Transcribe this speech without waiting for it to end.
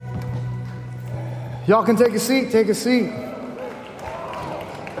Y'all can take a seat, take a seat.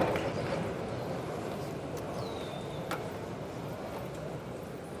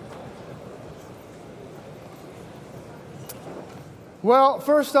 Well,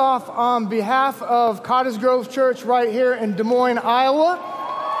 first off, on behalf of Cottage Grove Church right here in Des Moines, Iowa,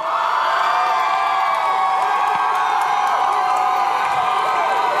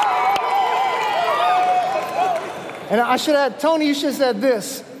 and I should have, Tony, you should have said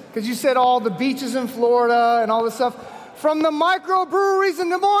this, because you said all the beaches in Florida and all this stuff. From the microbreweries in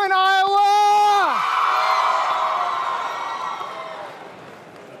Des Moines, Iowa!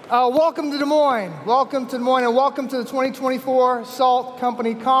 Welcome to Des Moines. Welcome to Des Moines, and welcome to the 2024 Salt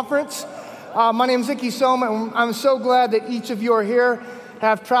Company Conference. My name is Ikki, Soma, and I'm so glad that each of you are here,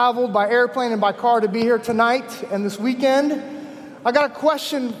 have traveled by airplane and by car to be here tonight and this weekend. I got a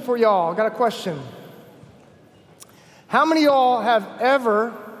question for y'all. I got a question. How many of y'all have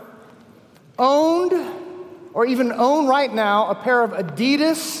ever owned, or even own right now, a pair of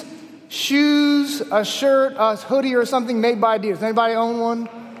Adidas shoes, a shirt, a hoodie, or something made by Adidas? Anybody own one?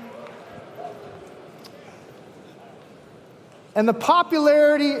 And the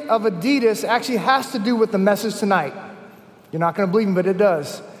popularity of Adidas actually has to do with the message tonight. You're not going to believe me, but it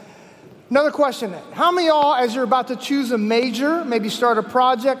does. Another question. How many of y'all, as you're about to choose a major, maybe start a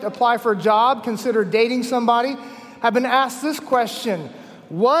project, apply for a job, consider dating somebody, have been asked this question: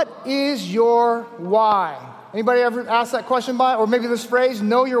 what is your why? Anybody ever asked that question by, or maybe this phrase,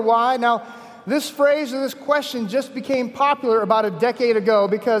 know your why? Now, this phrase or this question just became popular about a decade ago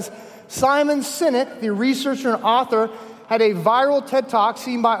because Simon Sinek, the researcher and author, had a viral TED Talk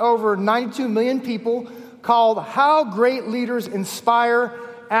seen by over 92 million people called How Great Leaders Inspire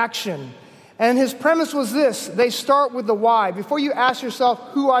Action. And his premise was this: they start with the why. Before you ask yourself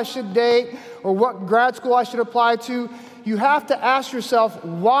who I should date or what grad school I should apply to, you have to ask yourself,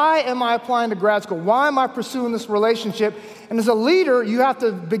 why am I applying to grad school? Why am I pursuing this relationship? And as a leader, you have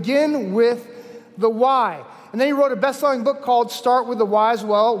to begin with the why. And then he wrote a best-selling book called Start with the Why as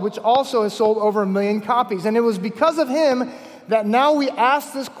well, which also has sold over 1 million copies. And it was because of him that now we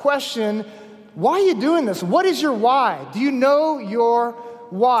ask this question: why are you doing this? What is your why? Do you know your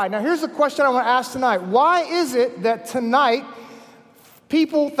why? Now, here's the question I want to ask tonight. Why is it that tonight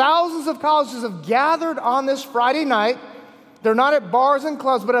people, thousands of colleges have gathered on this Friday night? They're not at bars and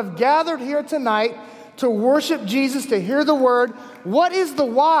clubs, but have gathered here tonight to worship Jesus, to hear the word. What is the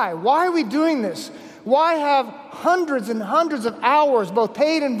why? Why are we doing this? Why have hundreds and hundreds of hours, both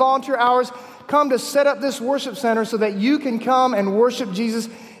paid and volunteer hours, come to set up this worship center so that you can come and worship Jesus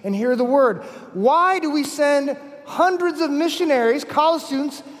and hear the word? Why do we send hundreds of missionaries, college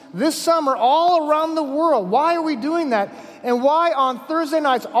students, this summer all around the world? Why are we doing that? And why on Thursday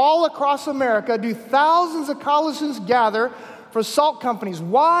nights all across America do thousands of college students gather for salt companies?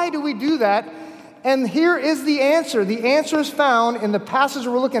 Why do we do that? And here is the answer. The answer is found in the passage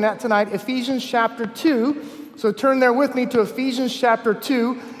we're looking at tonight, Ephesians chapter 2. So turn there with me to Ephesians chapter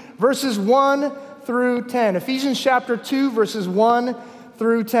 2, verses 1 through 10. Ephesians chapter 2, verses 1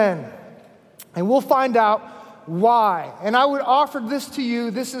 through 10. And we'll find out why. And I would offer this to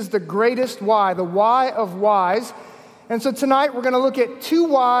you. This is the greatest why, the why of whys. And so tonight we're going to look at two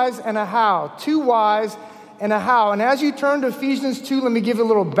whys and a how. Two whys and a how. And as you turn to Ephesians 2, let me give you a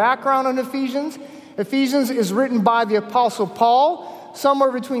little background on Ephesians. Ephesians is written by the Apostle Paul,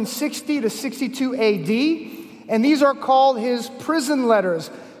 somewhere between 60 to 62 AD. And these are called his prison letters.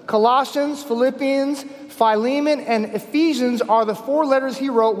 Colossians, Philippians, Philemon, and Ephesians are the 4 letters he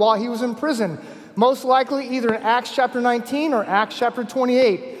wrote while he was in prison. Most likely either in Acts chapter 19 or Acts chapter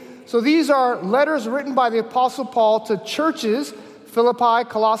 28. So these are letters written by the Apostle Paul to churches, Philippi,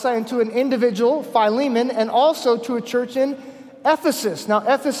 Colossae, and to an individual, Philemon, and also to a church in Ephesus. Now,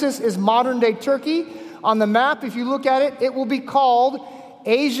 Ephesus is modern-day Turkey. On the map, if you look at it, it will be called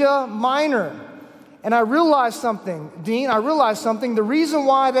Asia Minor. And I realized something, Dean, The reason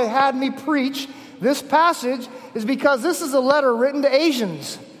why they had me preach this passage is because this is a letter written to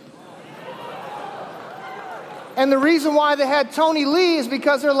Asians. And the reason why they had Tony Lee is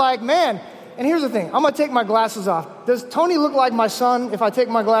because they're like, man, and here's the thing, I'm going to take my glasses off. Does Tony look like my son if I take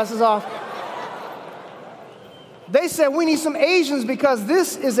my glasses off? They said we need some Asians because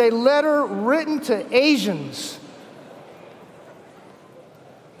this is a letter written to Asians.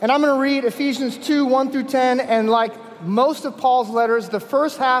 And I'm going to read Ephesians 2, 1 through 10, and like most of Paul's letters, the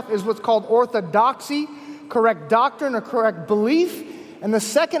first half is what's called orthodoxy, correct doctrine or correct belief, and the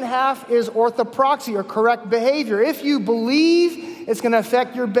second half is orthopraxy, or correct behavior. If you believe, it's going to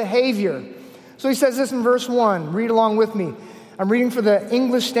affect your behavior. So he says this in verse 1. Read along with me. I'm reading for the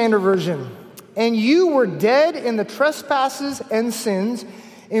English Standard Version. And you were dead in the trespasses and sins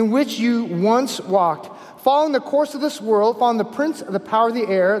in which you once walked, following the course of this world, following the prince of the power of the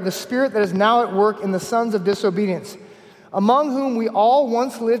air, the spirit that is now at work in the sons of disobedience, among whom we all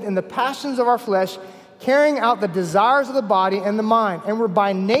once lived in the passions of our flesh, carrying out the desires of the body and the mind, and were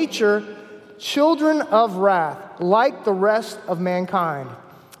by nature children of wrath, like the rest of mankind.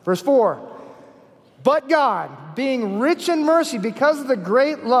 Verse 4, but God, being rich in mercy, because of the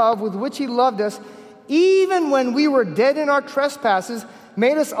great love with which he loved us, even when we were dead in our trespasses,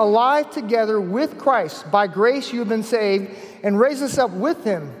 made us alive together with Christ. By grace you have been saved, and raised us up with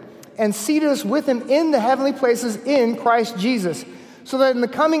him, and seated us with him in the heavenly places in Christ Jesus, so that in the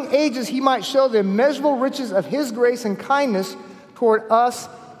coming ages he might show the immeasurable riches of his grace and kindness toward us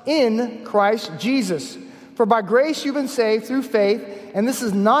in Christ Jesus. For by grace you've been saved through faith, and this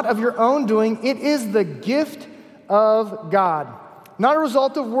is not of your own doing, it is the gift of God, not a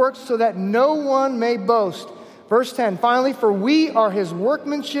result of works, so that no one may boast. Verse 10, finally, for we are his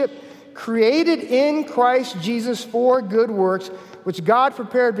workmanship, created in Christ Jesus for good works, which God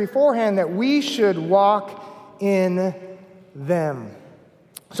prepared beforehand that we should walk in them.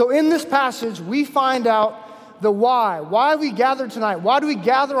 So in this passage, we find out the why. Why we gathered tonight. Why do we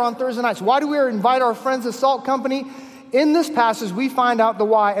gather on Thursday nights? Why do we invite our friends at Salt Company? In this passage, we find out the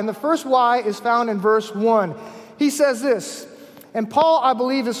why. And the first why is found in verse 1. He says this, and Paul, I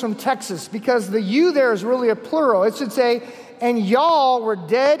believe, is from Texas, because the you there is really a plural. It should say, and y'all were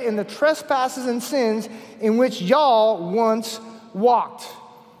dead in the trespasses and sins in which y'all once walked.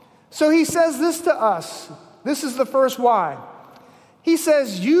 So he says this to us. This is the first why. He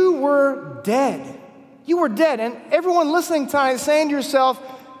says, you were dead. You were dead. And everyone listening tonight is saying to yourself,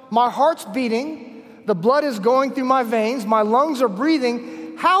 my heart's beating, the blood is going through my veins, my lungs are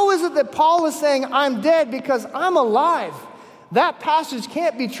breathing. How is it that Paul is saying I'm dead because I'm alive? That passage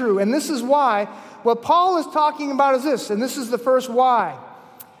can't be true. And this is why. What Paul is talking about is this, and this is the first why.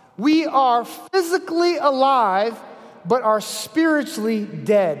 We are physically alive, but are spiritually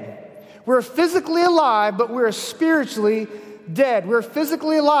dead. We're physically alive, but we're spiritually dead. We're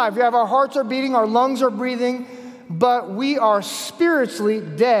physically alive. We have our hearts are beating, our lungs are breathing, but we are spiritually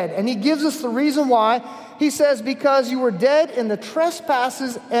dead. And he gives us the reason why. He says, because you were dead in the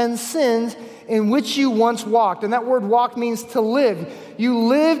trespasses and sins in which you once walked. And that word walk means to live. You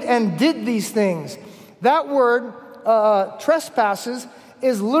lived and did these things. That word, trespasses,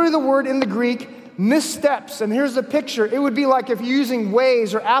 is literally the word in the Greek, missteps. And here's the picture. It would be like if you're using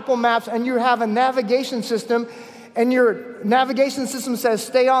Waze or Apple Maps and you have a navigation system, and your navigation system says,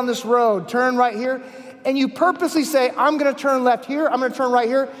 stay on this road, turn right here, and you purposely say, I'm going to turn left here, I'm going to turn right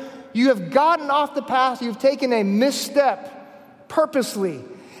here. You have gotten off the path, you've taken a misstep purposely.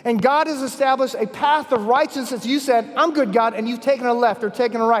 And God has established a path of righteousness. You said, I'm good, God, and you've taken a left or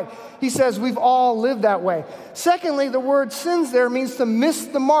taken a right. He says, we've all lived that way. Secondly, the word sins there means to miss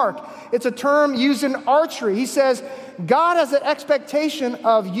the mark. It's a term used in archery. He says, God has an expectation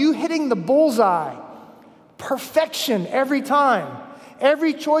of you hitting the bullseye. Perfection every time.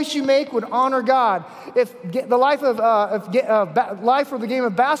 Every choice you make would honor God. If the life or the game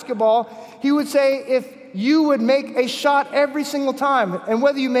of basketball, he would say if you would make a shot every single time, and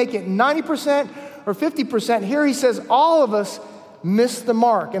whether you make it 90% or 50%, here he says all of us miss the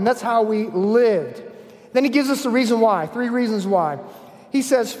mark, and that's how we lived. Then he gives us the reason why, 3 reasons why. He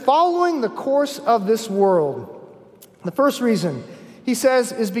says, following the course of this world. The first reason, he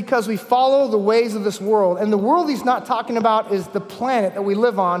says, is because we follow the ways of this world. And the world he's not talking about is the planet that we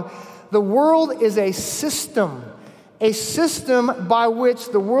live on. The world is a system by which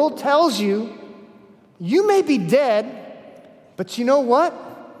the world tells you, you may be dead, but you know what?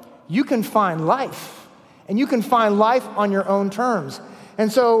 You can find life. And you can find life on your own terms.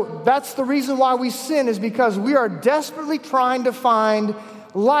 And so that's the reason why we sin, is because we are desperately trying to find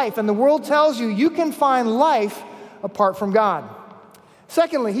life. And the world tells you, you can find life apart from God.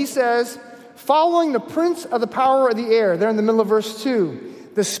 Secondly, he says, following the prince of the power of the air, there in the middle of verse 2,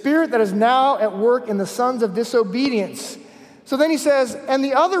 the spirit that is now at work in the sons of disobedience. So then he says, and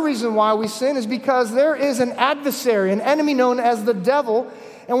the other reason why we sin is because there is an adversary, an enemy known as the devil.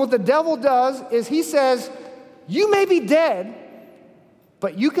 And what the devil does is he says, you may be dead,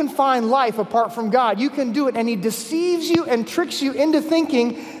 but you can find life apart from God. You can do it. And he deceives you and tricks you into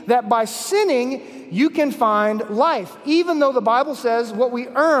thinking that by sinning, you can find life. Even though the Bible says what we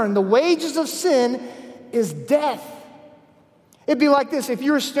earn, the wages of sin, is death. It'd be like this. If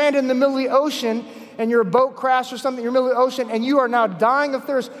you were stranded in the middle of the ocean and your boat crashed or something in the middle of the ocean and you are now dying of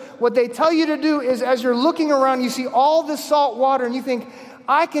thirst, what they tell you to do is as you're looking around, you see all this salt water and you think,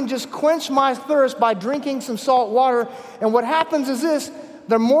 I can just quench my thirst by drinking some salt water. And what happens is this.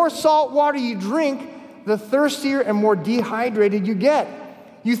 The more salt water you drink, the thirstier and more dehydrated you get.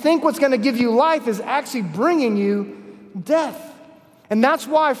 You think what's going to give you life is actually bringing you death. And that's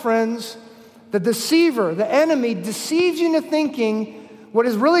why, friends, the deceiver, the enemy, deceives you into thinking what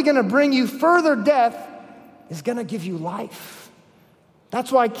is really going to bring you further death is going to give you life.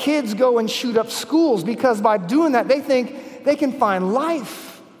 That's why kids go and shoot up schools, because by doing that, they think they can find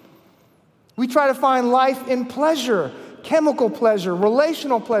life. We try to find life in pleasure, chemical pleasure,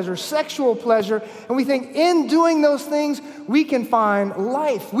 relational pleasure, sexual pleasure, and we think in doing those things, we can find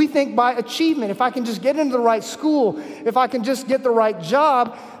life. We think by achievement, if I can just get into the right school, if I can just get the right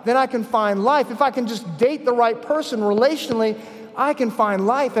job, then I can find life. If I can just date the right person relationally, I can find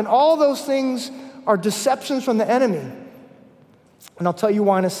life. And all those things are deceptions from the enemy. And I'll tell you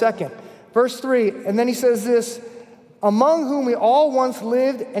why in a second. Verse 3, and then he says this, among whom we all once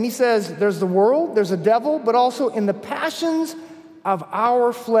lived, and he says, there's the world, there's a devil, but also in the passions of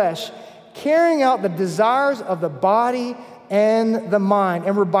our flesh, carrying out the desires of the body and the mind.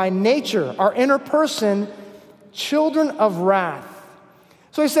 And we're by nature, our inner person, children of wrath.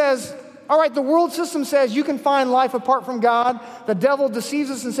 So he says, all right, the world system says you can find life apart from God. The devil deceives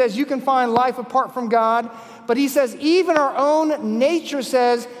us and says you can find life apart from God. But he says even our own nature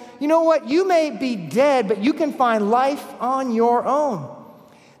says, you know what? You may be dead, but you can find life on your own.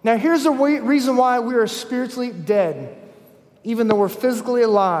 Now, here's the reason why we are spiritually dead, even though we're physically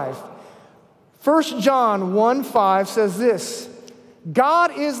alive. 1 John 1:5 says this,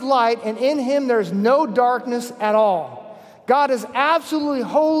 God is light, and in him there's no darkness at all. God is absolutely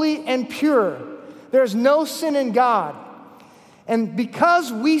holy and pure. There's no sin in God. And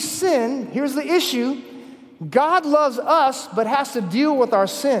because we sin, here's the issue, God loves us, but has to deal with our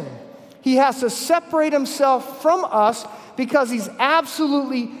sin. He has to separate himself from us because he's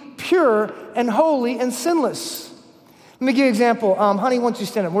absolutely pure and holy and sinless. Let me give you an example. Honey, why don't you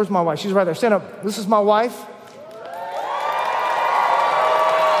stand up? Where's my wife? She's right there. Stand up. This is my wife.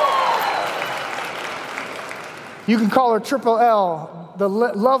 You can call her Triple L, the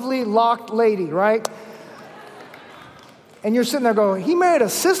lovely locked lady, right? And you're sitting there going, he married a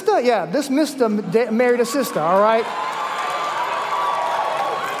sister? Yeah, this mister married a sister, all right?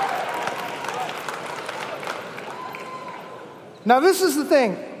 Now, this is the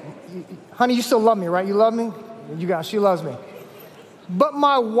thing. Honey, you still love me, right? You love me? She loves me. But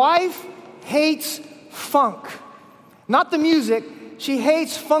my wife hates funk. Not the music. She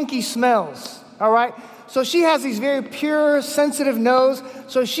hates funky smells, all right? So she has these very pure, sensitive nose.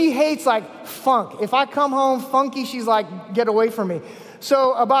 So she hates like funk. If I come home funky, she's like, get away from me.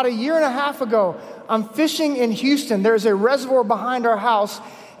 So about 1.5 years ago, I'm fishing in Houston. There's a reservoir behind our house.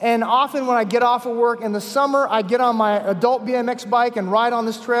 And often when I get off of work in the summer, I get on my adult BMX bike and ride on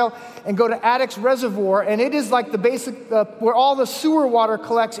this trail and go to Addicks Reservoir. And it is like the basic, where all the sewer water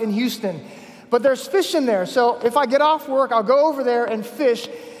collects in Houston. But there's fish in there. So if I get off work, I'll go over there and fish.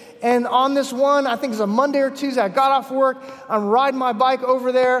 And on this one, I think it's a Monday or Tuesday, I got off work, I'm riding my bike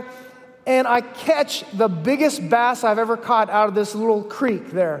over there, and I catch the biggest bass I've ever caught out of this little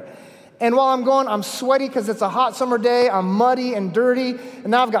creek there. And while I'm going, I'm sweaty because it's a hot summer day, I'm muddy and dirty, and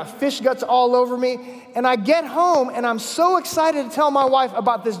now I've got fish guts all over me. And I get home, and I'm so excited to tell my wife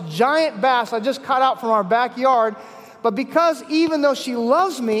about this giant bass I just caught out from our backyard. But because even though she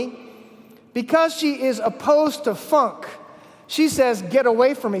loves me, because she is opposed to funk, she says, get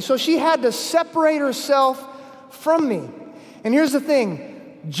away from me. So she had to separate herself from me. And here's the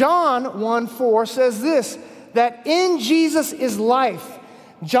thing. John 1:4 says this, that in Jesus is life.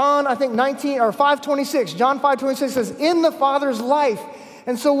 John, I think 5:26. John 5:26 says, in the Father's life.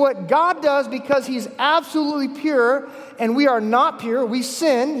 And so what God does, because he's absolutely pure and we are not pure, we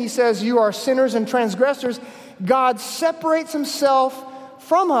sin. He says, you are sinners and transgressors. God separates himself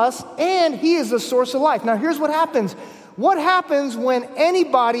from us and he is the source of life. Now here's what happens. What happens when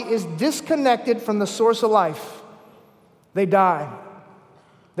anybody is disconnected from the source of life? They die.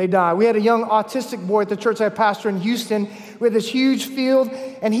 They die. We had a young autistic boy at the church I pastor in Houston. We had this huge field,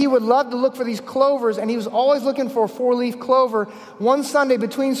 and he would love to look for these clovers, and he was always looking for a 4-leaf clover. One Sunday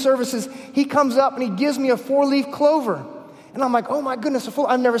between services, he comes up and he gives me a 4-leaf clover. And I'm like, oh my goodness,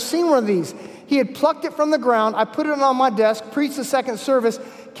 I've never seen one of these. He had plucked it from the ground. I put it on my desk, preached the second service,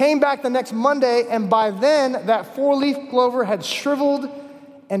 came back the next Monday, and by then, that 4-leaf clover had shriveled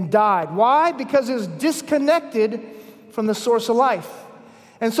and died. Why? Because it was disconnected from the source of life.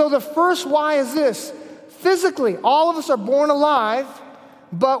 And so the first why is this. Physically, all of us are born alive,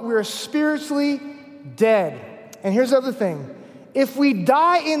 but we're spiritually dead. And here's the other thing. If we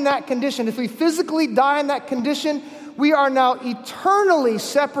die in that condition, if we physically die in that condition, we are now eternally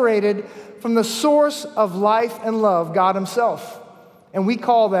separated from the source of life and love, God himself. And we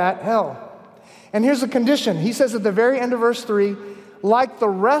call that hell. And here's the condition. He says at the very end of verse 3, like the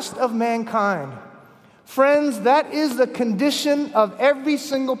rest of mankind. Friends, that is the condition of every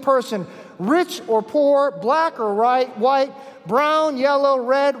single person, rich or poor, black or white, brown, yellow,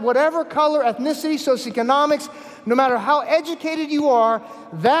 red, whatever color, ethnicity, socioeconomics, no matter how educated you are,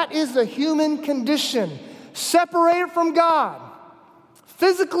 that is the human condition. Separated from God,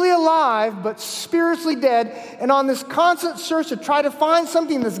 physically alive, but spiritually dead, and on this constant search to try to find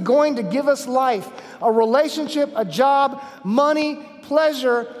something that's going to give us life, a relationship, a job, money,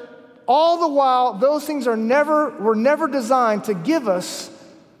 pleasure. All the while, those things were never designed to give us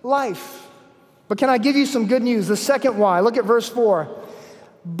life. But can I give you some good news? The second why. Look at verse 4.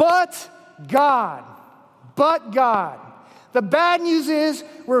 But God. The bad news is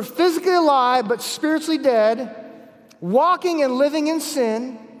we're physically alive but spiritually dead, walking and living in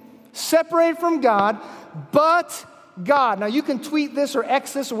sin, separated from God, but God. Now you can tweet this or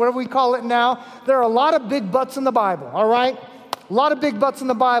X this or whatever we call it now. There are a lot of big buts in the Bible, all right? A lot of big buts in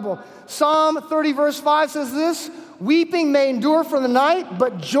the Bible. Psalm 30 verse 5 says this, weeping may endure for the night,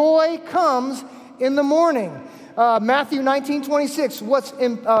 but joy comes in the morning. Matthew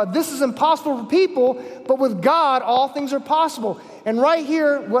 19:26, this is impossible for people, but with God all things are possible. And right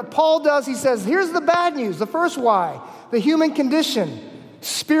here, what Paul does, he says, here's the bad news, the first why, the human condition,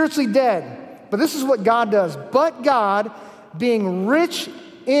 spiritually dead. But this is what God does. But God, being rich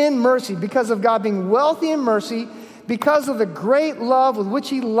in mercy, because of God being wealthy in mercy, because of the great love with which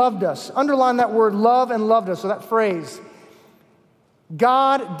he loved us. Underline that word, love and loved us, so that phrase.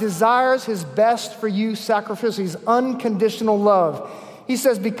 God desires his best for you sacrificially, his unconditional love. He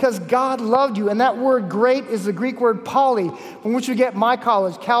says, because God loved you, and that word great is the Greek word poly, from which we get my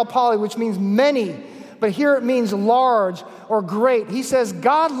college, Cal Poly, which means many, but here it means large or great. He says,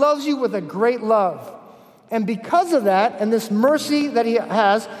 God loves you with a great love. And because of that, and this mercy that he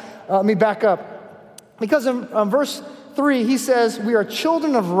has, let me back up. Because in verse 3, he says, we are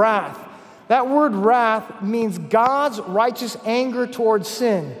children of wrath. That word wrath means God's righteous anger towards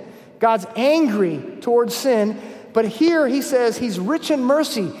sin. God's angry towards sin. But here he says he's rich in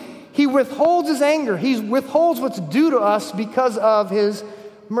mercy. He withholds his anger. He withholds what's due to us because of his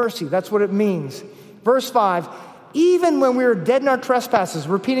mercy. That's what it means. Verse 5, even when we were dead in our trespasses,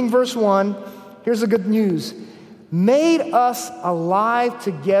 repeating verse 1, here's the good news. Made us alive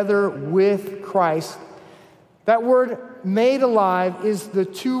together with Christ. That word made alive is the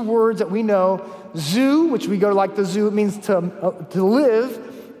two words that we know. Zoo, which we go to like the zoo, it means to live.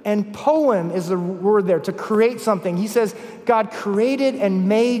 And poem is the word there, to create something. He says, God created and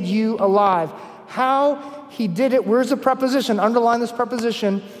made you alive. How he did it, where's the preposition? Underline this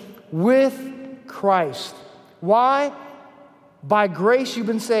preposition, with Christ. Why? By grace you've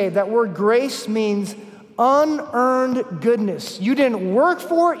been saved. That word grace means unearned goodness. You didn't work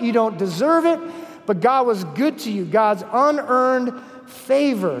for it, you don't deserve it, but God was good to you, God's unearned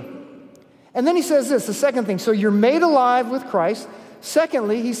favor. And then he says this, the second thing, so you're made alive with Christ.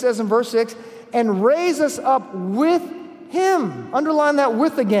 Secondly, he says in verse 6, and raise us up with him. Underline that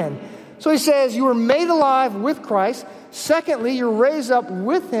with again. So he says you were made alive with Christ. Secondly, you're raised up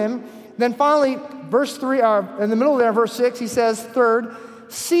with him. Then finally, verse 3, in the middle there, verse 6, he says, third,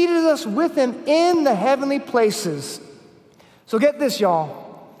 seated us with him in the heavenly places. So get this, y'all.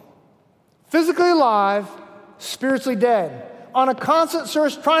 Physically alive, spiritually dead. On a constant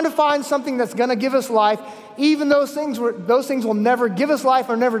search, trying to find something that's going to give us life, even those things will never give us life,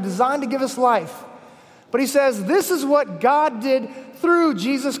 or never designed to give us life. But he says, this is what God did through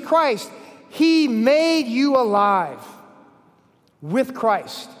Jesus Christ. He made you alive with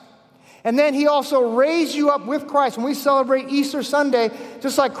Christ. And then he also raised you up with Christ. When we celebrate Easter Sunday,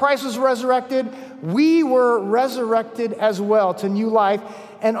 just like Christ was resurrected, we were resurrected as well to new life.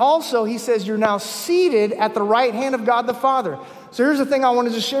 And also, he says, you're now seated at the right hand of God the Father. So here's the thing I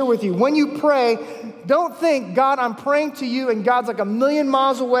wanted to share with you. When you pray, don't think, God, I'm praying to you, and God's like a million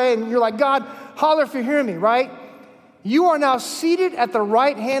miles away, and you're like, God, holler if you hear me, right? You are now seated at the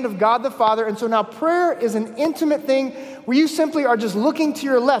right hand of God the Father, and so now prayer is an intimate thing where you simply are just looking to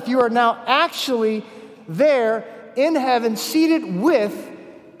your left. You are now actually there in heaven, seated with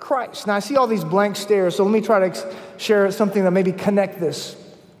Christ. Now, I see all these blank stares, so let me try to share something that maybe connect this.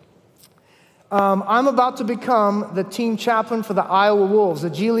 I'm about to become the team chaplain for the Iowa Wolves, the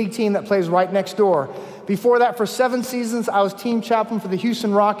G League team that plays right next door. Before that, for 7 seasons, I was team chaplain for the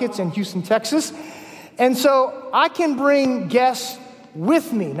Houston Rockets in Houston, Texas. And so I can bring guests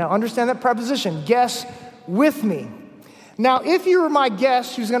with me. Now, understand that preposition, guests with me. Now, if you're my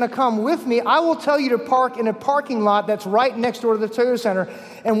guest who's going to come with me, I will tell you to park in a parking lot that's right next door to the Toyota Center.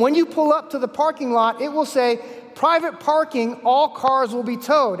 And when you pull up to the parking lot, it will say, private parking, all cars will be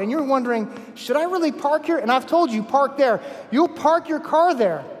towed. And you're wondering, should I really park here? And I've told you, park there. You'll park your car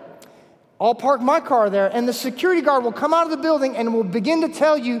there. I'll park my car there. And the security guard will come out of the building and will begin to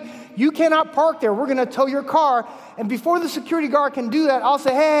tell you, you cannot park there. We're going to tow your car. And before the security guard can do that, I'll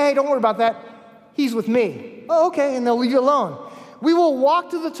say, hey, don't worry about that. He's with me. Oh, okay. And they'll leave you alone. We will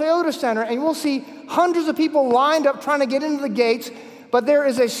walk to the Toyota Center and we'll see hundreds of people lined up trying to get into the gates, but there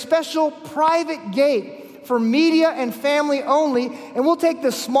is a special private gate for media and family only, and we'll take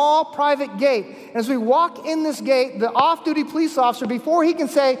the small private gate. And as we walk in this gate, the off-duty police officer, before he can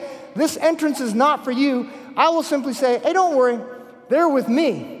say, this entrance is not for you, I will simply say, hey, don't worry, they're with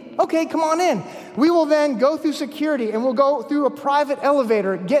me. Okay, come on in. We will then go through security and we'll go through a private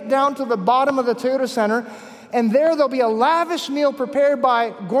elevator, get down to the bottom of the Toyota Center, and there'll be a lavish meal prepared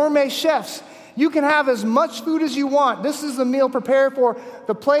by gourmet chefs. You can have as much food as you want. This is the meal prepared for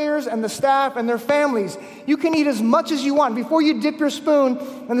the players and the staff and their families. You can eat as much as you want. Before you dip your spoon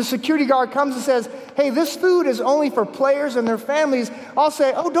and the security guard comes and says, hey, this food is only for players and their families, I'll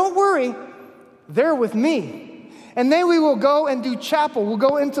say, oh, don't worry, they're with me. And then we will go and do chapel. We'll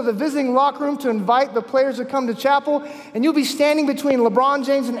go into the visiting locker room to invite the players to come to chapel. And you'll be standing between LeBron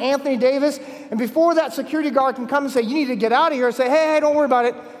James and Anthony Davis. And before that security guard can come and say, you need to get out of here, say, hey, don't worry about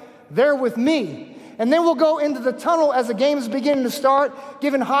it. They're with me. And then we'll go into the tunnel as the game is beginning to start,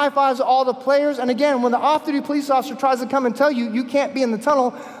 giving high fives to all the players. And again, when the off-duty police officer tries to come and tell you, you can't be in the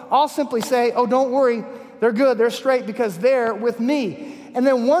tunnel, I'll simply say, oh, don't worry. They're good. They're straight because they're with me. And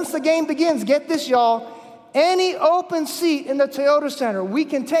then once the game begins, get this, y'all, any open seat in the Toyota Center we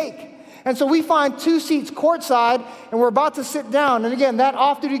can take. And so we find 2 seats courtside, and we're about to sit down. And again, that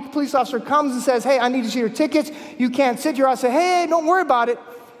off-duty police officer comes and says, hey, I need to see your tickets. You can't sit here. I say, hey, don't worry about it.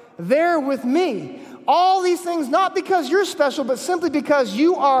 They're with me. All these things, not because you're special, but simply because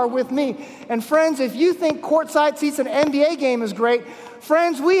you are with me. And friends, if you think courtside seats in an NBA game is great,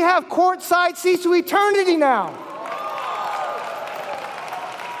 friends, we have courtside seats to eternity now.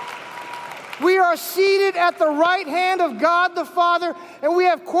 We are seated at the right hand of God the Father, and we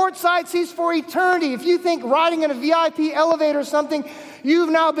have courtside seats for eternity. If you think riding in a VIP elevator or something,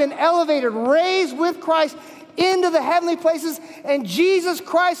 you've now been elevated, raised with Christ into the heavenly places, and Jesus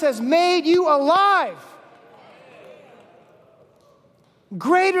Christ has made you alive.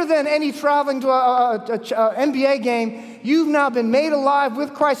 Greater than any traveling to a NBA game, you've now been made alive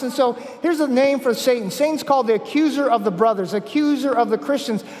with Christ. And so here's a name for Satan. Satan's called the accuser of the brothers, accuser of the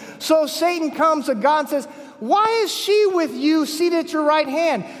Christians. So Satan comes to God and says, why is she with you seated at your right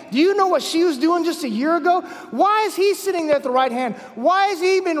hand? Do you know what she was doing just a year ago? Why is he sitting there at the right hand? Why has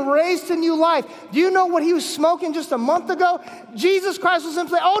he been raised to new life? Do you know what he was smoking just a month ago? Jesus Christ was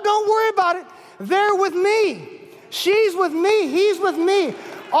simply, oh, don't worry about it. They're with me. She's with me. He's with me.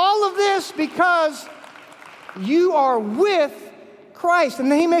 All of this because you are with Christ.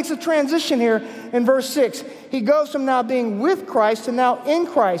 And then he makes a transition here in verse 6. He goes from now being with Christ to now in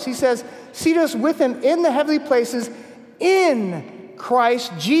Christ. He says, seat us with him in the heavenly places in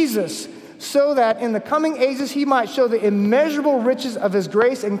Christ Jesus, so that in the coming ages he might show the immeasurable riches of his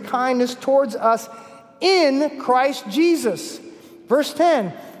grace and kindness towards us in Christ Jesus. Verse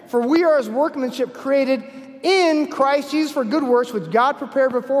 10, for we are his workmanship created in Christ Jesus for good works, which God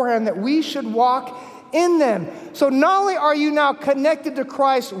prepared beforehand that we should walk in them. So not only are you now connected to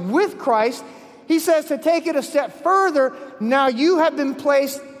Christ with Christ, he says to take it a step further, now you have been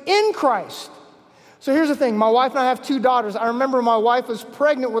placed in Christ. So here's the thing. My wife and I have 2 daughters. I remember my wife was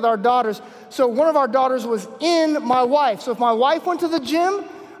pregnant with our daughters. So one of our daughters was in my wife. So if my wife went to the gym,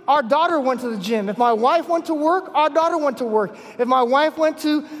 our daughter went to the gym. If my wife went to work, our daughter went to work. If my wife went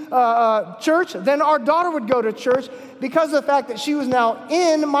to church, then our daughter would go to church because of the fact that she was now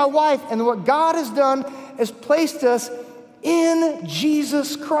in my wife. And what God has done is placed us in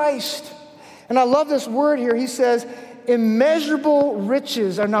Jesus Christ. And I love this word here. He says, immeasurable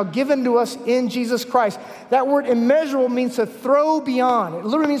riches are now given to us in Jesus Christ. That word immeasurable means to throw beyond. It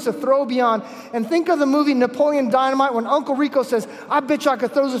literally means to throw beyond. And think of the movie Napoleon Dynamite when Uncle Rico says, I bet you I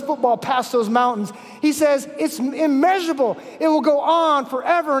could throw this football past those mountains. He says, it's immeasurable. It will go on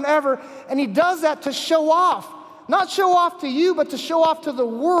forever and ever. And he does that to show off. Not show off to you, but to show off to the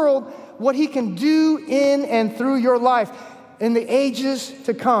world what he can do in and through your life in the ages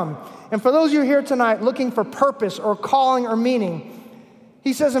to come. And for those of you here tonight looking for purpose or calling or meaning,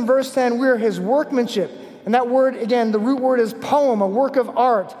 he says in verse 10, we're his workmanship. And that word, again, the root word is poem, a work of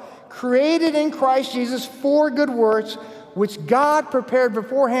art, created in Christ Jesus for good works, which God prepared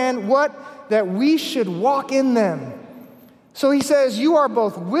beforehand, what? That we should walk in them. So he says, you are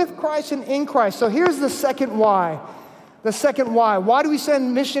both with Christ and in Christ. So here's the second why. The second why. Why do we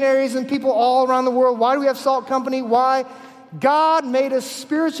send missionaries and people all around the world? Why do we have Salt Company? Why? God made us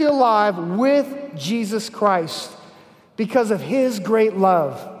spiritually alive with Jesus Christ because of his great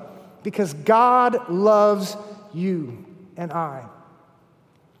love. Because God loves you and I.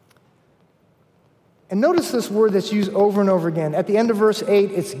 And notice this word that's used over and over again. At the end of verse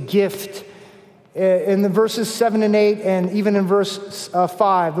 8, it's gift. In the verses 7 and 8, and even in verse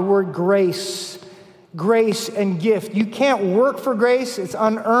 5, the word grace. Grace and gift. You can't work for grace. It's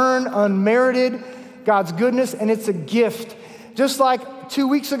unearned, unmerited, God's goodness, and it's a gift. Just like 2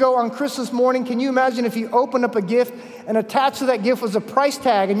 weeks ago on Christmas morning, can you imagine if you opened up a gift and attached to that gift was a price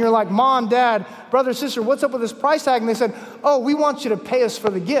tag, and you're like, Mom, Dad, brother, sister, what's up with this price tag? And they said, oh, we want you to pay us for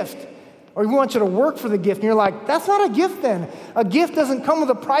the gift. Or we want you to work for the gift. And you're like, that's not a gift then. A gift doesn't come with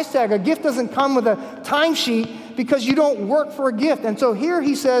a price tag. A gift doesn't come with a timesheet because you don't work for a gift. And so here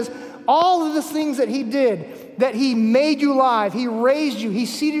he says, all of the things that he did, that he made you alive, he raised you, he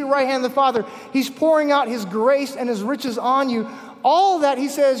seated you right hand of the Father, he's pouring out his grace and his riches on you. All of that, he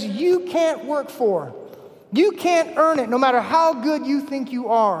says, you can't work for. You can't earn it, no matter how good you think you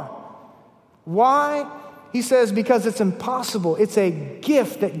are. Why? He says, because it's impossible. It's a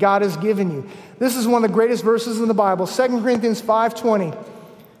gift that God has given you. This is one of the greatest verses in the Bible, 2 Corinthians 5:20.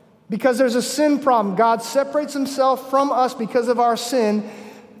 Because there's a sin problem. God separates himself from us because of our sin.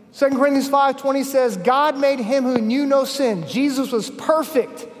 2 Corinthians 5:20 says, God made him who knew no sin. Jesus was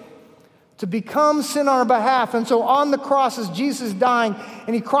perfect to become sin on our behalf. And so on the cross, as Jesus is dying,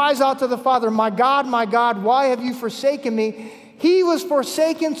 and he cries out to the Father, my God, why have you forsaken me? He was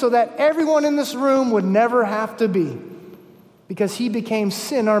forsaken so that everyone in this room would never have to be. Because he became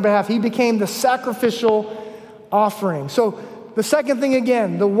sin on our behalf. He became the sacrificial offering. So the second thing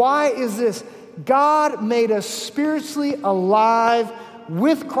again, the why is this. God made us spiritually alive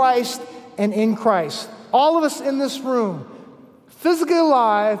with Christ and in Christ. All of us in this room, physically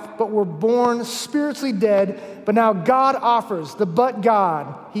alive, but we're born spiritually dead. But now God offers, but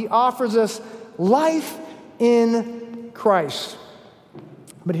God, he offers us life in Christ.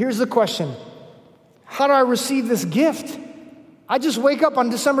 But here's the question. How do I receive this gift? I just wake up on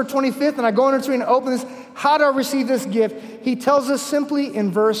December 25th and I go into the tree and open this. How do I receive this gift? He tells us simply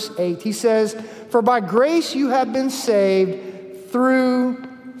in verse 8. He says, for by grace you have been saved through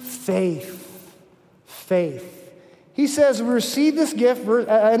faith. Faith. He says, we receive this gift,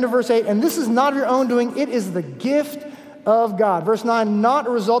 end of verse 8, and this is not your own doing. It is the gift of God. Verse 9, not a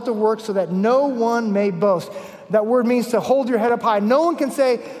result of works so that no one may boast. That word means to hold your head up high. No one can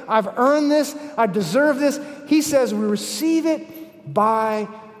say, I've earned this, I deserve this. He says we receive it by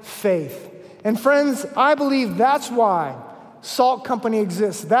faith. And friends, I believe that's why Salt Company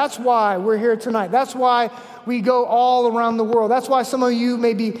exists. That's why we're here tonight. That's why we go all around the world. That's why some of you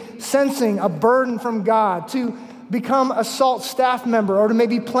may be sensing a burden from God to become a Salt staff member or to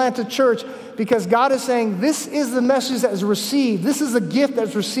maybe plant a church, because God is saying this is the message that is received. This is a gift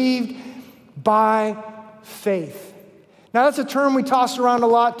that's received by faith. Now that's a term we toss around a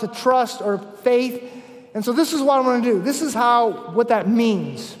lot, to trust or faith. And so this is what I want to do. This is what that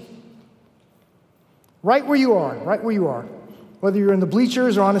means. Right where you are, whether you're in the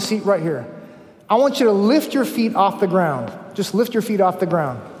bleachers or on a seat right here, I want you to lift your feet off the ground. Just lift your feet off the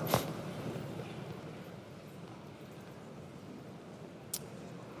ground.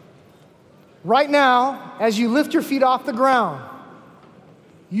 Right now, as you lift your feet off the ground,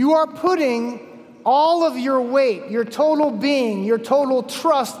 you are putting all of your weight, your total being, your total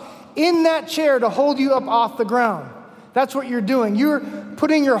trust in that chair to hold you up off the ground. That's what you're doing. You're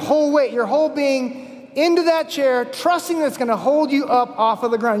putting your whole weight, your whole being into that chair, trusting that it's going to hold you up off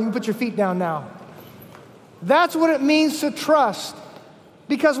of the ground. You can put your feet down now. That's what it means to trust.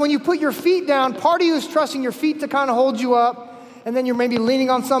 Because when you put your feet down, part of you is trusting your feet to kind of hold you up, and then you're maybe leaning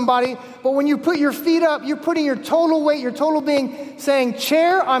on somebody. But when you put your feet up, you're putting your total weight, your total being, saying,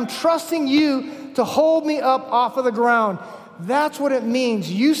 chair, I'm trusting you to hold me up off of the ground. That's what it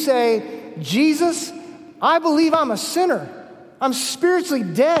means. You say, Jesus, I believe I'm a sinner. I'm spiritually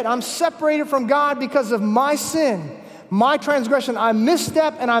dead. I'm separated from God because of my sin, my transgression. I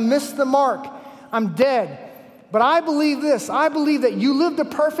misstep and I missed the mark. I'm dead. But I believe this. I believe that you lived a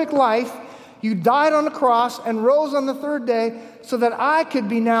perfect life. You died on the cross and rose on the third day so that I could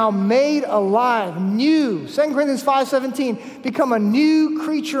be now made alive, new. 2 Corinthians 5:17, become a new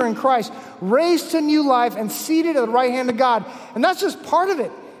creature in Christ, raised to new life and seated at the right hand of God. And that's just part of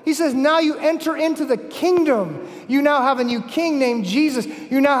it. He says, now you enter into the kingdom. You now have a new king named Jesus.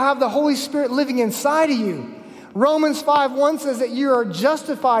 You now have the Holy Spirit living inside of you. Romans 5:1 says that you are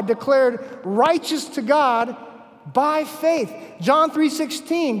justified, declared righteous to God by faith. John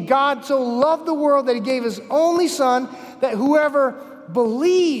 3:16, God so loved the world that he gave his only son, that whoever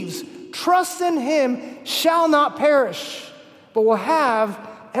believes, trusts in him, shall not perish, but will have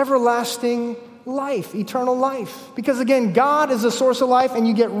everlasting life, eternal life. Because again, God is the source of life, and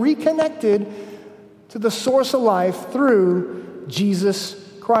you get reconnected to the source of life through Jesus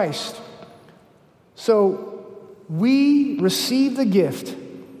Christ. So we receive the gift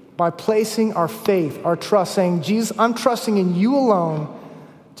by placing our faith, our trust, saying, Jesus, I'm trusting in you alone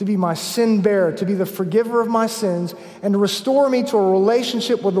to be my sin bearer, to be the forgiver of my sins, and to restore me to a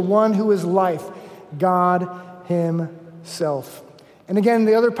relationship with the one who is life, God himself. And again,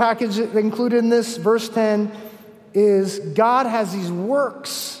 the other package included in this, verse 10, is God has these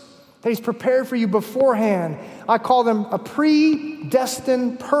works that he's prepared for you beforehand. I call them a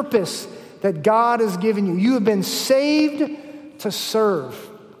predestined purpose that God has given you. You have been saved to serve.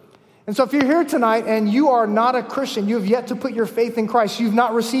 And so if you're here tonight and you are not a Christian, you have yet to put your faith in Christ, you've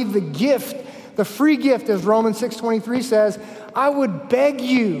not received the gift, the free gift, as Romans 6:23 says, I would beg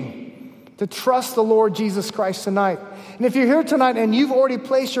you to trust the Lord Jesus Christ tonight. And if you're here tonight and you've already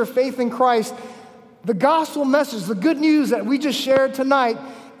placed your faith in Christ, the gospel message, the good news that we just shared tonight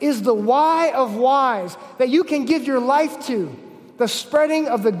is the why of whys that you can give your life to, the spreading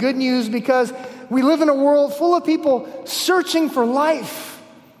of the good news, because we live in a world full of people searching for life.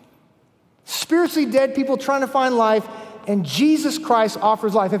 Spiritually dead people trying to find life, and Jesus Christ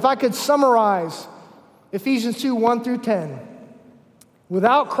offers life. If I could summarize Ephesians 2:1-10,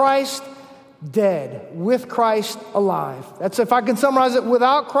 without Christ, dead. With Christ, alive. That's if I can summarize it.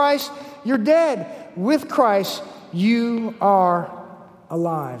 Without Christ, you're dead. With Christ, you are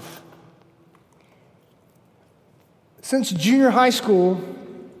alive. Since junior high school,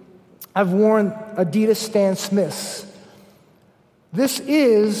 I've worn Adidas Stan Smiths. This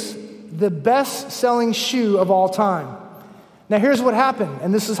is the best-selling shoe of all time. Now, here's what happened,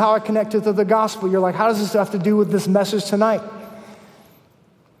 and this is how I connected to the gospel. You're like, how does this have to do with this message tonight?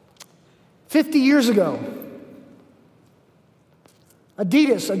 50 years ago,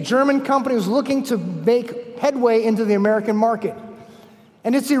 Adidas, a German company, was looking to make headway into the American market.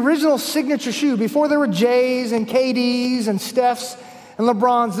 And it's the original signature shoe. Before there were J's and KD's and Steph's and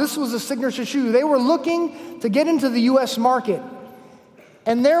LeBron's, this was a signature shoe. They were looking to get into the U.S. market.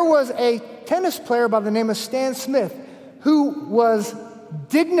 And there was a tennis player by the name of Stan Smith who was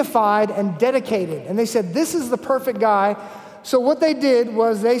dignified and dedicated. And they said, this is the perfect guy. So what they did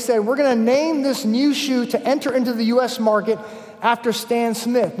was they said, we're going to name this new shoe to enter into the U.S. market after Stan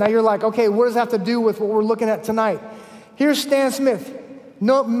Smith. Now you're like, okay, what does that have to do with what we're looking at tonight? Here's Stan Smith.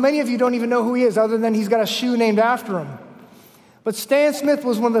 No, many of you don't even know who he is, other than he's got a shoe named after him. But Stan Smith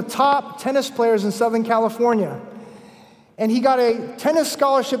was one of the top tennis players in Southern California. And he got a tennis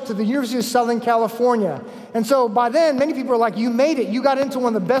scholarship to the University of Southern California. And so by then, many people are like, you made it. You got into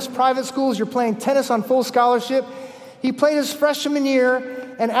one of the best private schools. You're playing tennis on full scholarship. He played his freshman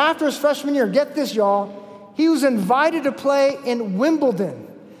year. And after his freshman year, get this, y'all, he was invited to play in Wimbledon.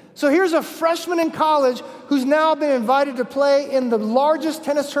 So here's a freshman in college who's now been invited to play in the largest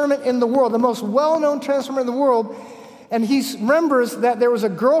tennis tournament in the world, the most well-known tennis tournament in the world. And he remembers that there was a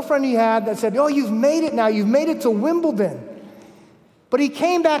girlfriend he had that said, oh, you've made it now. You've made it to Wimbledon. But he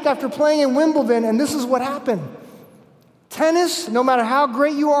came back after playing in Wimbledon, and this is what happened. Tennis, no matter how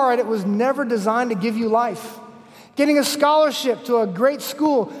great you are at it, was never designed to give you life. Getting a scholarship to a great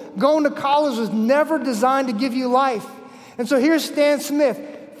school, going to college was never designed to give you life. And so here's Stan Smith,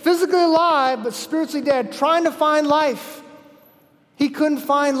 physically alive but spiritually dead, trying to find life. He couldn't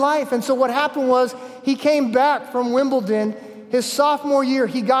find life. And so what happened was he came back from Wimbledon. His sophomore year,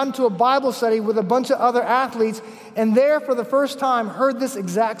 he got into a Bible study with a bunch of other athletes, and there for the first time heard this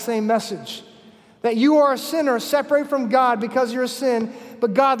exact same message, that you are a sinner, separated from God because of your sin,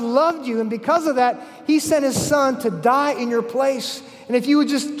 but God loved you, and because of that, he sent his son to die in your place. And if you would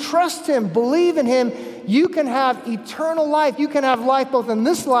just trust him, believe in him, you can have eternal life. You can have life both in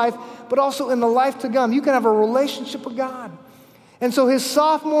this life, but also in the life to come. You can have a relationship with God. And so his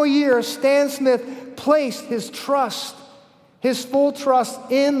sophomore year, Stan Smith placed his trust, his full trust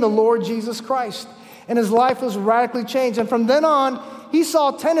in the Lord Jesus Christ. And his life was radically changed. And from then on, he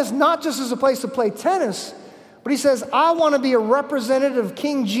saw tennis not just as a place to play tennis, but he says, I want to be a representative of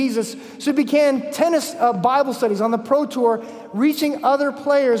King Jesus. So he began tennis Bible studies on the Pro Tour, reaching other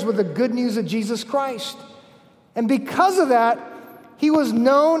players with the good news of Jesus Christ. And because of that, he was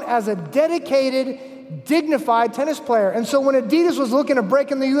known as a dedicated, dignified tennis player. And so when Adidas was looking to break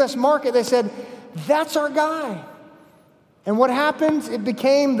in the U.S. market, they said, that's our guy. And what happened? It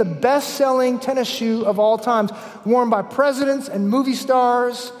became the best-selling tennis shoe of all times, worn by presidents and movie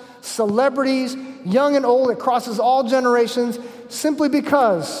stars, celebrities, young and old. It crosses all generations simply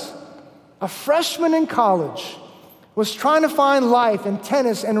because a freshman in college was trying to find life in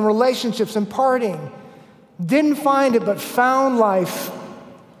tennis and relationships and partying, didn't find it, but found life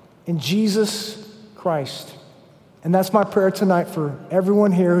in Jesus Christ. And that's my prayer tonight for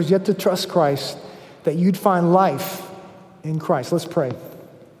everyone here who's yet to trust Christ, that you'd find life in Christ. Let's pray.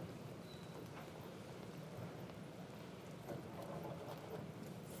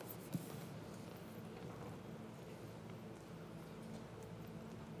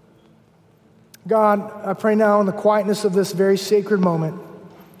 God, I pray now in the quietness of this very sacred moment,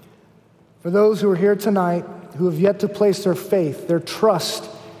 for those who are here tonight who have yet to place their faith, their trust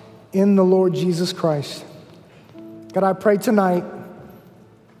in the Lord Jesus Christ. God, I pray tonight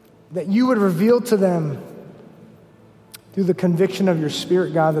that you would reveal to them through the conviction of your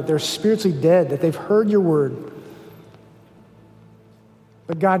Spirit, God, that they're spiritually dead, that they've heard your word.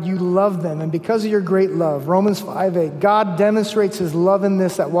 But God, you love them, and because of your great love, Romans 5:8, God demonstrates his love in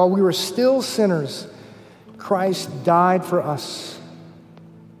this, that while we were still sinners, Christ died for us.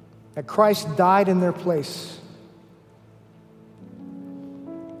 That Christ died in their place.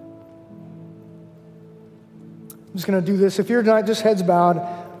 I'm just going to do this. If you're not, just heads bowed,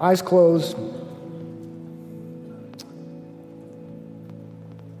 eyes closed.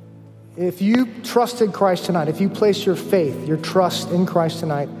 If you trusted Christ tonight, if you placed your faith, your trust in Christ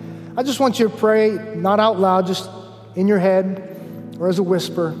tonight, I just want you to pray, not out loud, just in your head or as a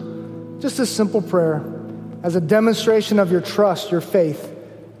whisper, just a simple prayer as a demonstration of your trust, your faith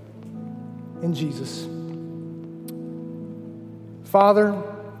in Jesus. Father,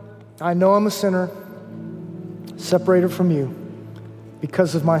 I know I'm a sinner, separated from you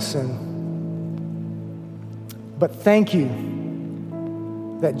because of my sin. But thank you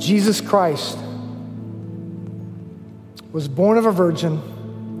that Jesus Christ was born of a virgin,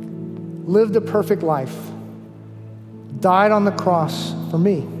 lived a perfect life, died on the cross for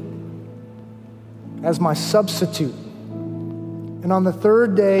me as my substitute. And on the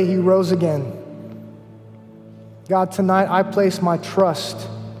third day, he rose again. God, tonight I place my trust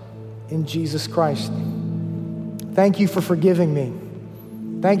in Jesus Christ. Thank you for forgiving me.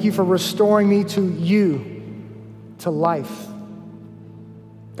 Thank you for restoring me to you, to life.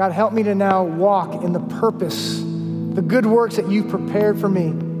 God, help me to now walk in the purpose, the good works that you've prepared for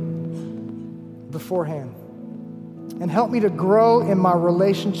me beforehand. And help me to grow in my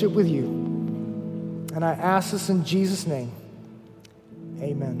relationship with you. And I ask this in Jesus' name.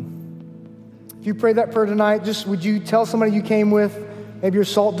 Amen. If you prayed that prayer tonight, just would you tell somebody you came with, maybe your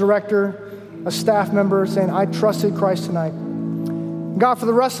SALT director, a staff member, saying, I trusted Christ tonight. God, for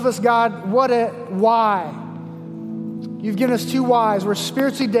the rest of us, God, what a why. You've given us two whys. We're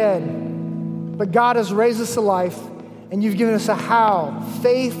spiritually dead, but God has raised us to life, and you've given us a how,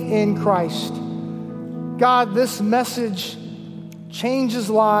 faith in Christ. God, this message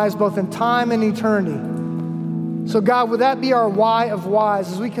changes lives both in time and eternity. So God, would that be our why of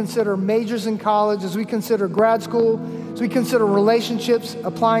whys as we consider majors in college, as we consider grad school, as we consider relationships,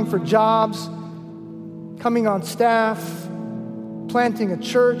 applying for jobs, coming on staff, planting a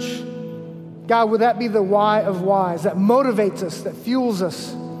church. God, would that be the why of whys that motivates us, that fuels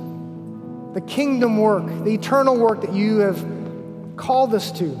us, the kingdom work, the eternal work that you have called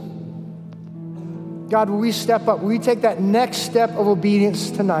us to. God, will we step up? Will we take that next step of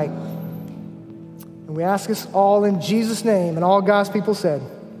obedience tonight? And we ask this all in Jesus' name, and all God's people said,